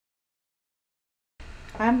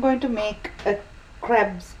I'm going to make a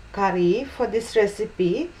crabs curry. For this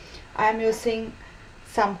recipe I'm using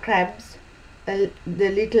some crabs, the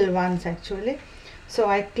little ones actually. So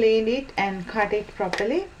I cleaned it and cut it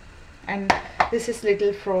properly, and this is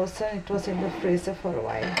little frozen, it was in the freezer for a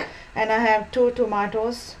while. And I have 2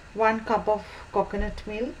 tomatoes, 1 cup of coconut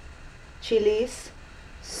milk, chilies,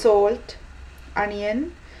 salt,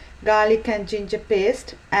 onion, garlic and ginger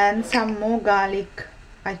paste, and some more garlic.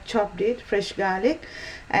 I chopped it, fresh garlic,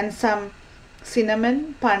 and some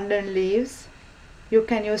cinnamon, pandan leaves. You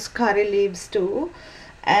can use curry leaves too,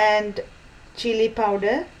 and chili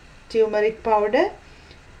powder, turmeric powder.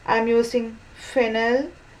 I'm using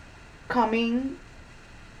fennel, cumin,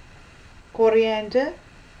 coriander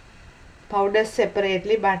powder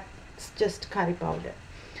separately, but it's just curry powder.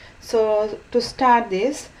 So to start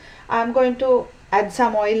this, I'm going to add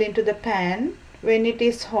some oil into the pan. When it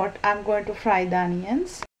is hot, I'm going to fry the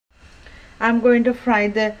onions. I'm going to fry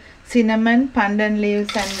the cinnamon, pandan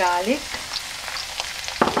leaves and garlic.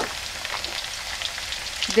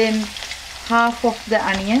 Then half of the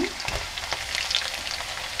onion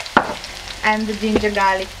and the ginger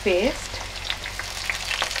garlic paste.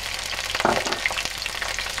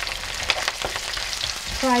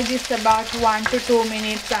 Fry this about 1 to 2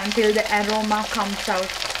 minutes until the aroma comes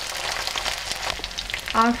out.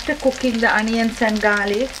 After cooking the onions and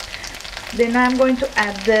garlic, then I'm going to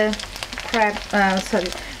add the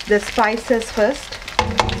the spices first,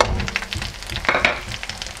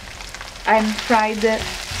 and fry the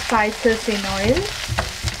spices in oil.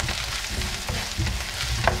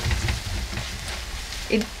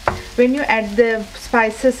 When you add the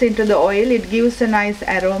spices into the oil, it gives a nice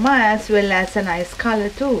aroma as well as a nice color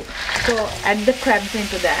too. So add the crabs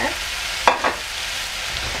into that.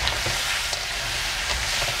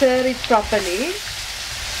 Stir it properly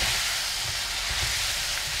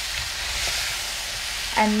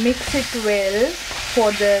and mix it well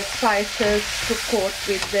for the spices to coat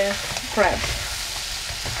with the crabs.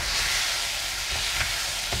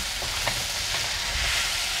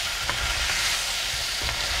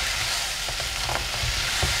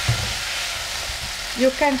 You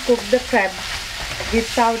can cook the crab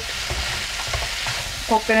without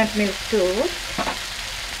coconut milk too.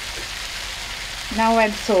 Now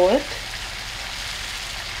add salt,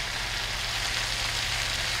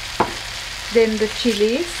 then the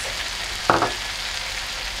chilies,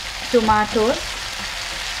 tomatoes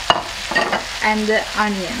and the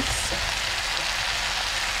onions.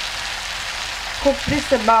 Cook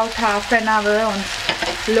this about half an hour on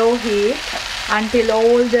low heat until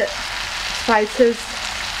all the spices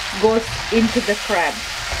goes into the crab.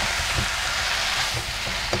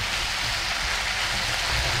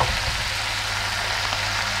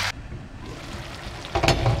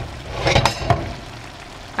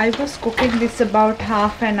 I was cooking this about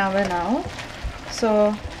half an hour now,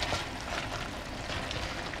 so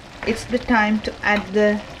it's the time to add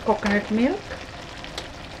the coconut milk.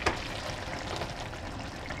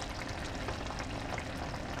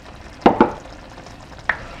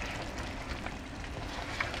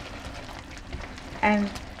 And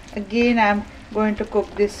again I'm going to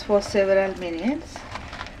cook this for several minutes.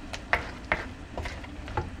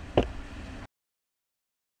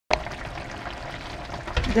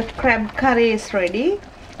 The crab curry is ready,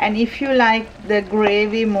 and if you like the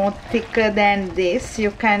gravy more thicker than this,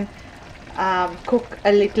 you can cook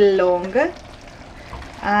a little longer.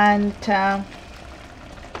 And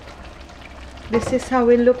this is how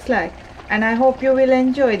it looks like, and I hope you will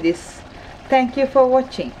enjoy this. Thank you for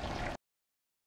watching.